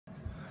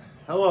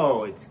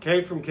Hello, it's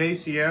Kay from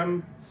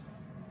KCM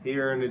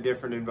here in a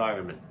different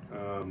environment.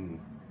 I'm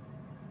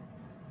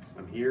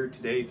here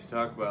today to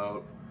talk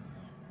about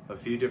a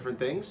few different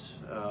things.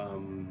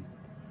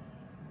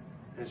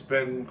 It's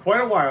been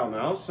quite a while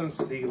now since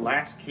the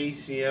last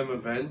KCM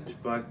event,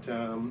 but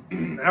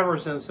ever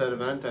since that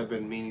event I've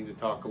been meaning to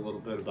talk a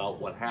little bit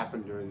about what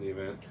happened during the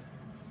event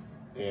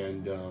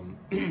and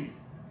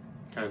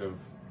kind of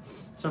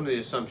some of the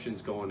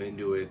assumptions going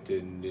into it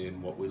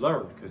and what we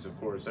learned, because of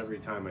course every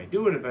time I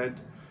do an event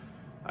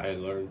I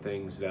learn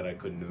things that I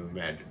couldn't have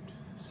imagined.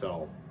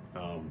 So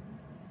the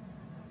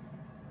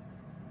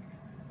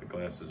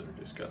glasses are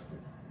disgusting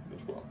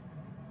as well.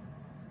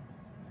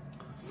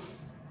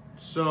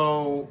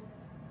 So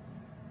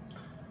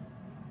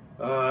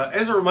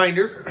as a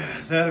reminder,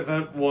 that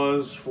event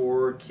was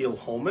for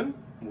Kilchoman.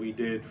 We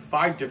did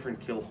 5 different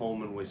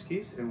Kilchoman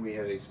whiskeys, and we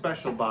had a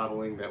special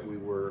bottling that we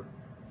were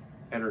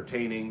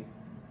entertaining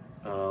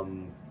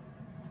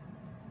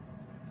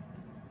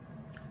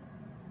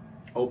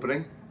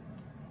opening,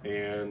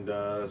 and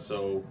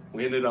so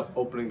we ended up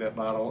opening that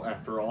bottle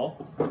after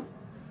all.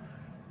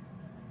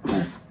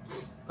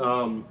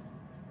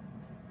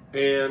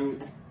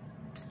 And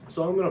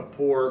so I'm going to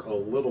pour a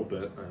little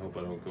bit. I hope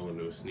I don't go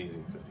into a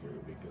sneezing fit here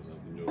because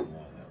I've been doing a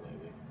lot of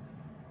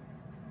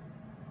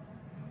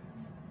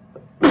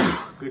that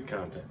lately. Good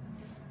content.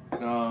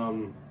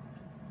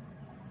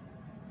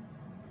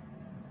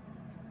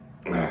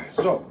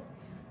 So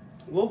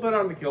a little bit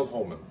on the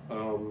Kilchoman.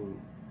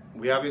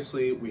 We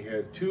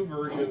had 2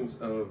 versions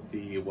of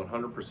the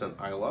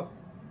 100% Isla.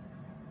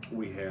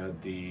 We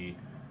had the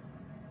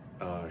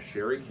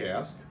sherry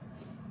cask.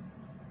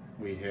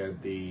 We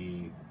had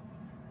the,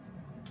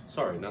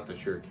 sorry, not the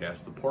sherry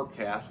cask, the port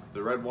cask,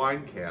 the red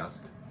wine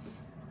cask,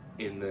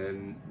 and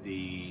then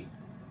the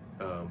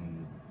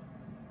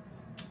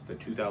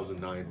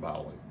 2009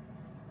 bottling,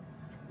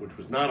 which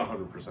was not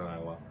 100%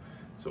 Isla,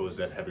 so it was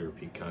that heavier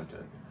peat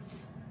content.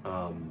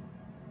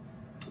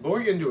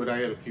 Going into it, I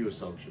had a few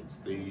assumptions.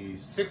 The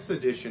 6th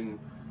edition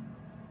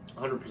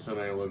 100%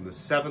 Isla and the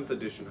 7th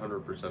edition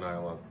 100%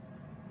 Isla,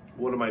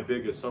 one of my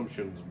big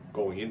assumptions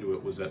going into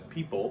it was that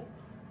people,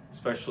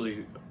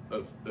 especially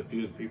a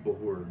few of the people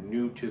who are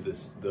new to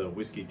the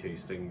whiskey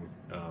tasting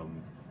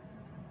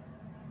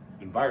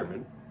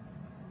environment,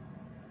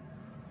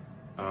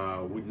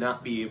 would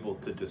not be able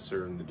to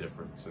discern the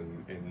difference.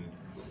 And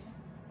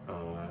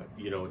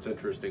you know, it's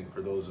interesting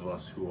for those of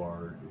us who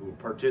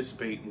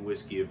participate in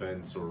whiskey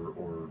events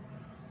or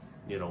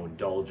you know,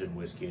 indulge in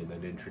whiskey and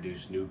then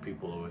introduce new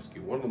people to whiskey.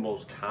 One of the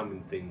most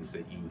common things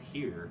that you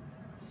hear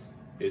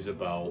is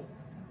about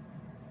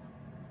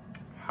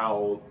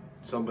how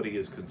somebody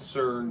is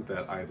concerned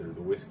that either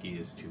the whiskey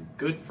is too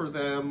good for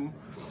them,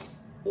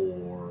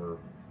 or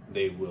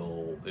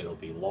it'll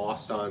be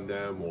lost on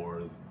them,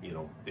 or you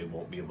know, they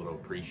won't be able to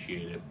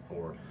appreciate it,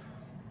 or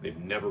they've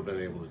never been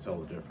able to tell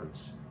the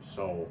difference.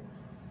 So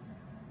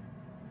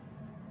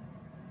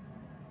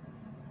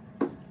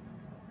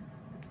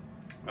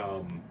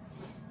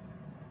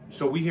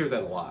we hear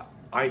that a lot.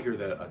 I hear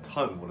that a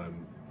ton when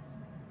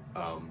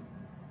I'm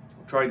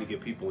trying to get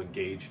people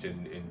engaged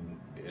in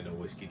a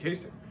whiskey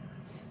tasting.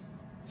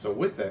 So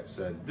with that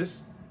said,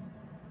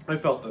 I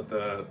felt that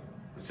the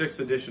 6th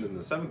edition and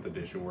the 7th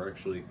edition were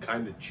actually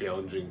kind of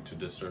challenging to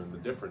discern the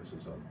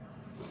differences of.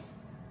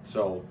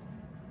 So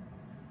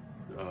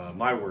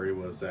my worry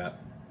was that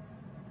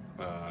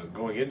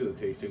going into the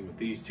tasting with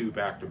these 2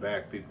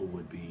 back-to-back, people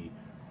would be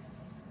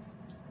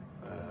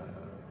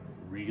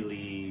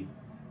really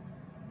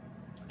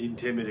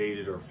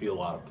intimidated or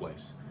feel out of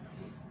place.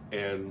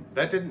 And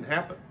that didn't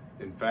happen.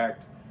 In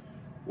fact,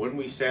 when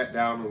we sat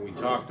down and we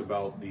talked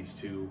about these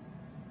 2,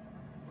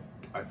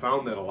 I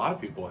found that a lot of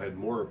people had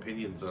more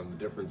opinions on the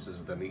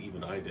differences than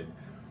even I did,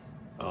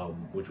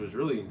 which was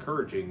really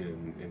encouraging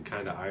and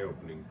kind of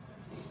eye-opening.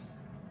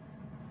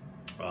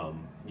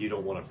 You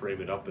don't want to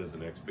frame it up as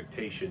an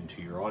expectation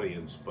to your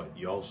audience, but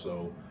you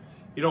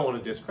don't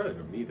want to discredit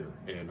them either.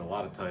 And a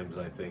lot of times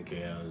I think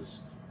as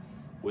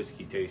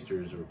whiskey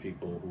tasters or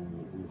people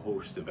who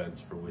host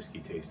events for whiskey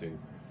tasting,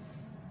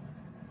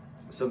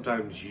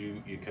 sometimes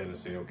you kind of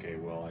say, okay,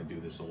 well, I do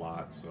this a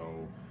lot,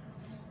 so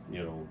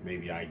you know,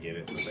 maybe I get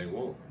it, but they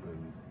won't,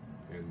 and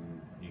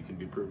you can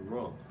be proven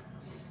wrong.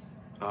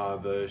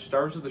 The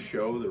stars of the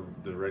show,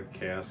 the red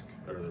cask,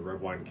 or the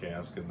red wine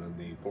cask, and then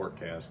the port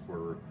cask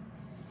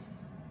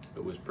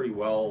it was pretty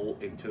well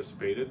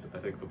anticipated. I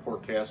think the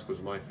port cask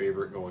was my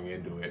favorite going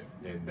into it,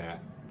 and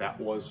that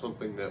was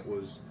something that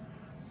was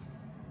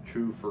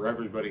true for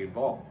everybody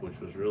involved, which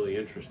was really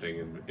interesting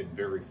and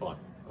very fun.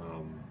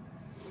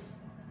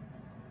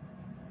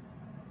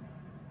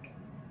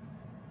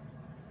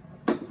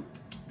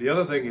 The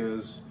other thing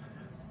is,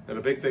 and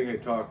a big thing I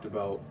talked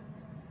about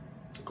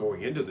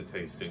going into the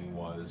tasting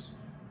was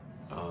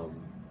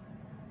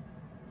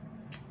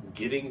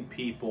getting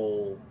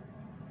people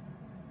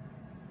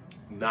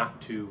not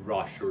to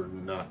rush or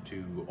not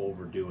to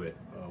overdo it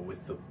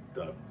with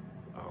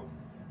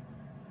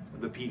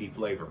the peaty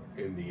flavor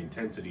and the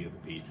intensity of the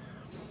peat.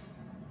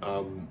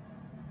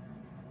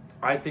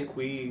 I think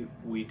we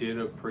did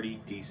a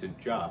pretty decent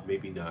job.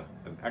 Maybe not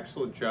an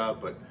excellent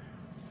job, but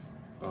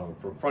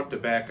from front to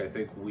back, I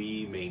think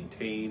we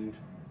maintained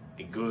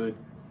a good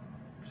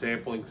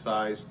sampling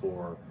size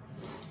for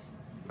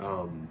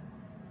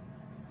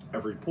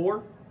every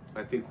pour.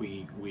 I think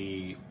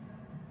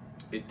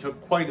it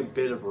took quite a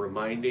bit of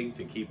reminding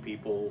to keep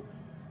people,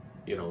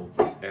 you know,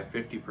 at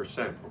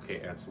 50%.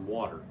 Okay, add some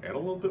water. Add a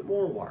little bit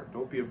more water.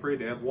 Don't be afraid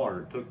to add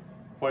water. It took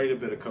quite a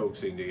bit of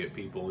coaxing to get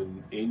people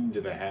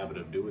into the habit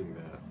of doing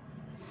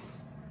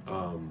that.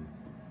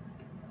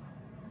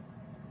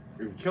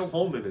 And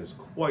Kilchoman is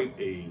quite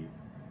a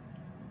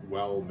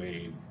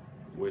well-made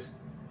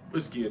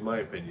whiskey, in my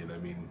opinion. I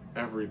mean,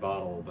 every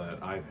bottle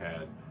that I've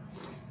had,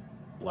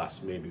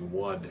 less maybe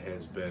one,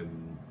 has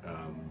been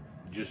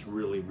just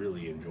really,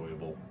 really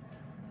enjoyable.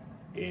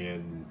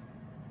 And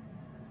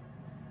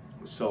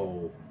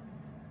so,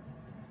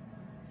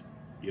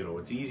 you know,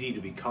 it's easy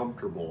to be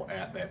comfortable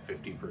at that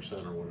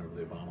 50% or whatever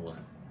they bottle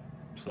at.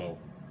 So,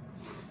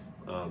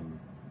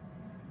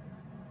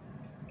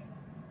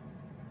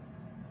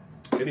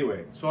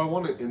 anyway, so I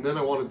wanted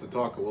to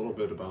talk a little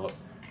bit about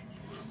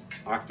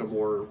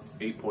Octomore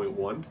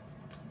 8.1,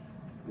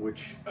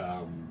 which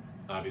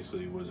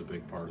obviously was a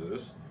big part of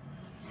this.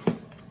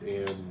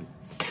 And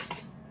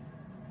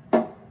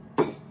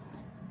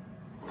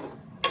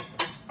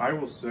I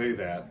will say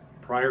that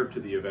prior to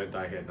the event,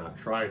 I had not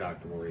tried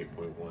Octomore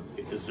 8.1.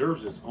 It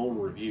deserves its own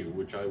review,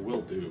 which I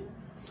will do.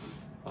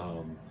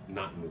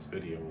 Not in this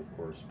video, of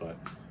course, but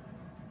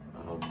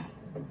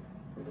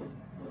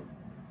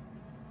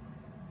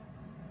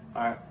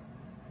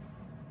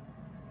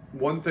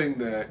one thing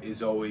that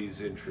is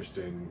always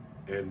interesting,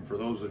 and for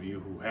those of you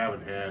who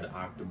haven't had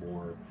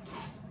Octomore,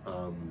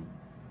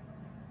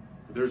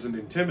 there's an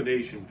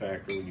intimidation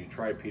factor when you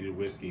try peated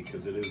whiskey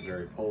because it is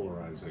very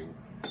polarizing.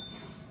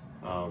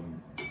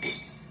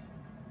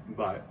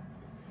 But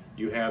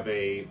you have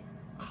a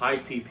high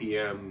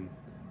ppm,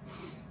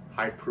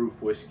 high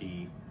proof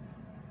whiskey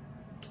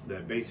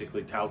that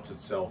basically touts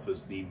itself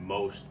as the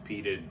most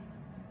peated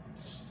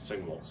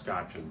single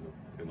Scotch in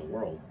the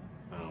world.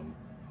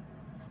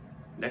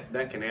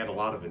 That can add a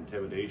lot of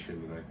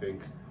intimidation, and I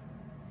think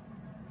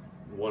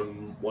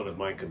one of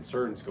my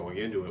concerns going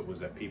into it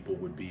was that people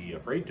would be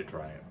afraid to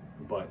try it.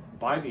 But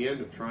by the end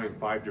of trying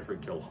 5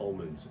 different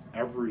Kilchomans,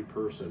 every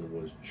person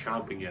was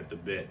chomping at the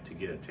bit to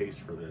get a taste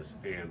for this,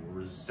 and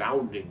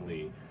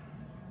resoundingly,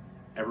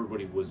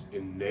 everybody was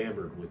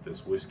enamored with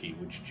this whiskey,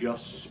 which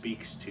just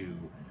speaks to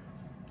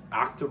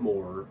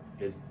Octomore,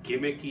 as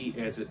gimmicky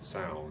as it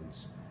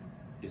sounds,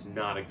 is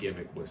not a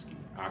gimmick whiskey.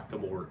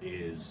 Octomore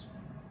is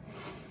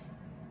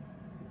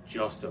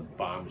just a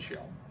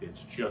bombshell.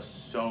 It's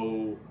just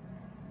so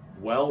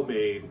well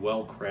made,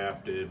 well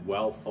crafted,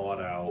 well thought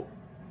out.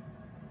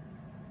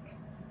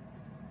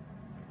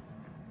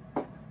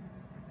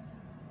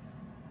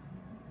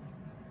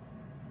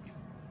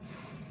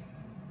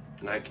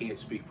 And I can't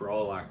speak for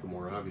all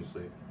Octomore,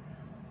 obviously.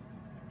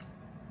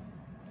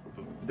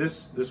 But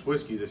this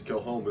whiskey, this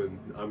Kilchoman,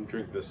 I'm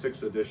drinking the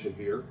 6th edition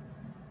here.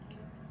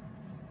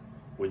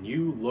 When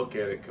you look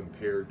at it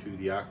compared to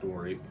the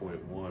Octomore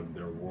 8.1,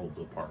 they're worlds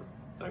apart.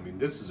 I mean,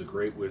 this is a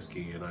great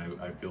whiskey, and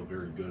I feel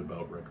very good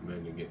about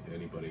recommending it to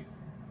anybody.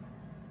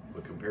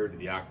 But compared to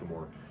the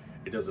Octomore,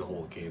 it doesn't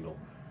hold a candle.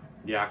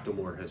 The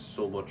Octomore has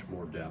so much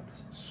more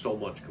depth, so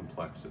much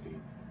complexity.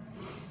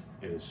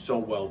 It is so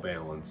well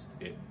balanced.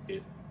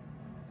 It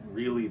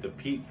really, the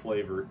peat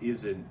flavor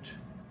isn't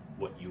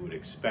what you would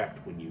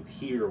expect when you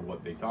hear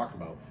what they talk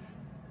about,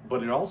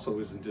 but it also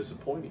isn't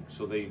disappointing.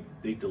 So they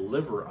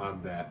deliver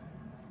on that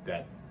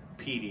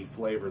peaty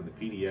flavor and the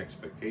peaty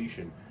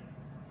expectation,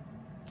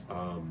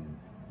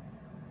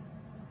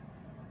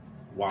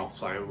 while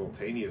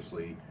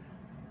simultaneously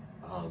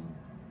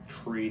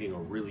creating a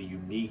really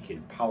unique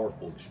and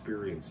powerful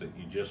experience that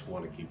you just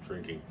want to keep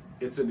drinking.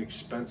 It's an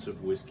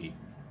expensive whiskey,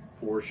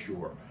 for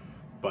sure,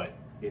 but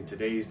in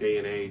today's day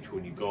and age,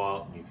 when you go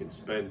out and you can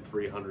spend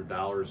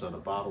 $300 on a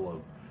bottle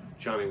of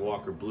Johnny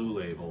Walker Blue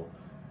Label,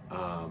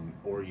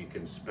 or you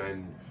can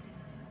spend,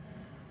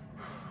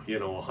 you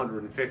know,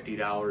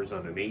 $150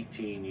 on an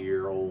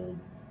 18-year-old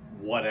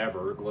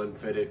whatever,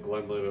 Glenfiddich,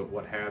 Glenlivet,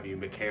 what have you,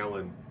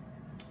 Macallan,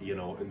 you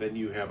know, and then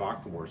you have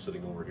Octomore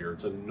sitting over here.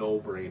 It's a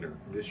no-brainer.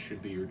 This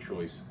should be your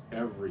choice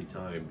every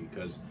time,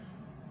 because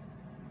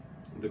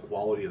the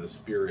quality of the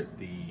spirit,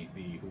 the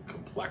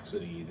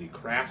complexity, the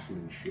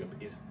craftsmanship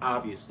is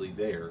obviously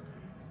there.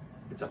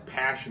 It's a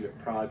passionate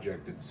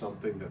project. It's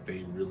something that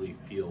they really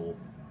feel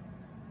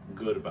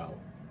good about.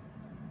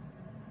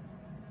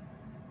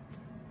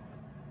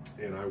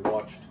 And I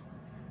watched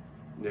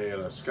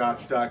a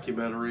Scotch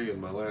documentary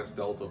in my last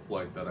Delta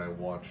flight that I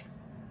watched,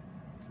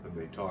 and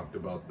they talked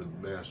about the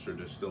master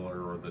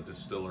distiller, or the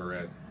distiller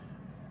at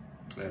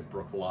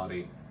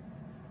Bruichladdich,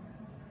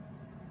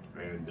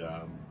 and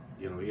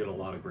you know, he had a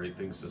lot of great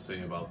things to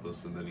say about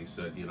this. And then he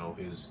said, you know,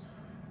 his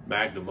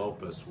magnum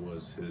opus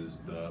was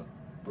the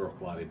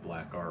Bruichladdich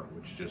Black Art,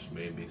 which just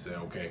made me say,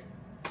 okay,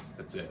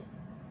 that's it.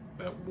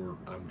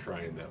 I'm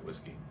trying that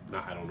whiskey.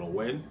 Now, I don't know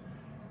when,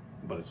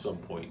 but at some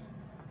point.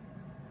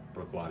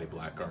 Bruichladdich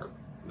Black Art.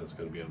 That's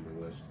going to be on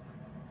my list.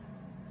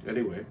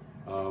 Anyway,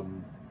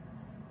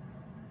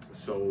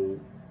 so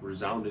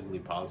resoundingly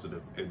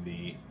positive, and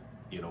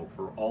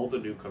for all the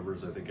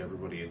newcomers, I think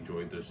everybody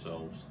enjoyed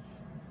themselves.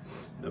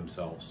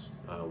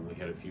 We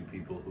had a few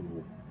people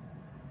who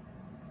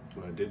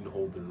didn't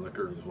hold their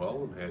liquor as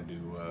well and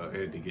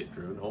had to get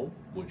driven home,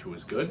 which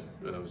was good.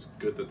 It was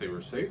good that they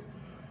were safe.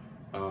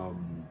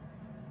 And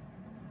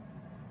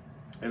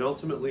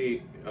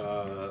ultimately,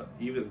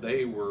 even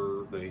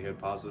they had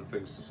positive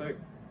things to say.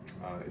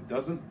 It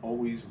doesn't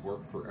always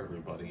work for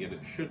everybody, and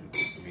it shouldn't.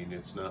 I mean,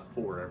 it's not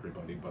for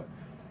everybody, but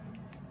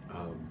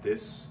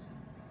this,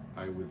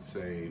 I would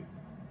say,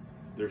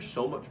 there's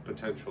so much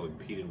potential in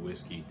peated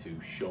whiskey to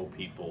show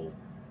people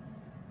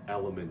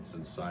elements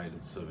and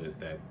sides of it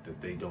that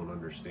they don't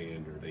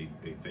understand, or they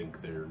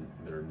think they're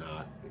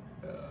not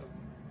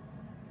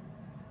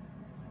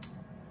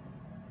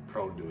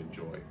prone to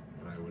enjoy.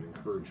 And I would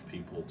encourage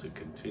people to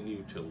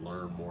continue to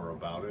learn more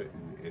about it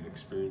and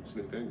experience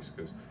new things,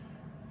 because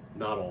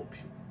not all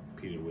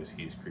peated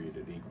whiskey is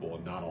created equal,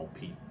 and not all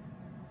peat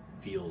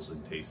feels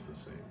and tastes the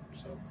same.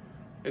 So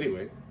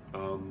anyway,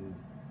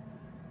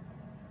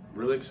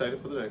 really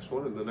excited for the next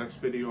one. In the next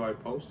video I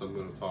post, I'm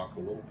going to talk a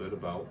little bit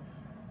about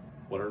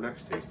what our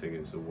next tasting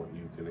is and what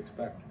you can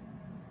expect.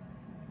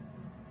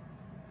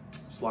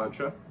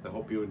 Sláinte, I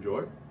hope you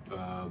enjoy.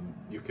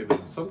 You can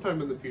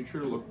sometime in the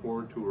future look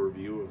forward to a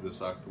review of this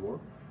Octomore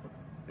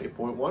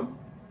 8.1.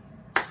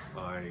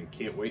 I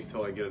can't wait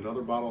until I get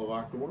another bottle of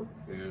Octomore,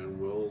 and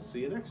we'll see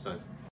you next time.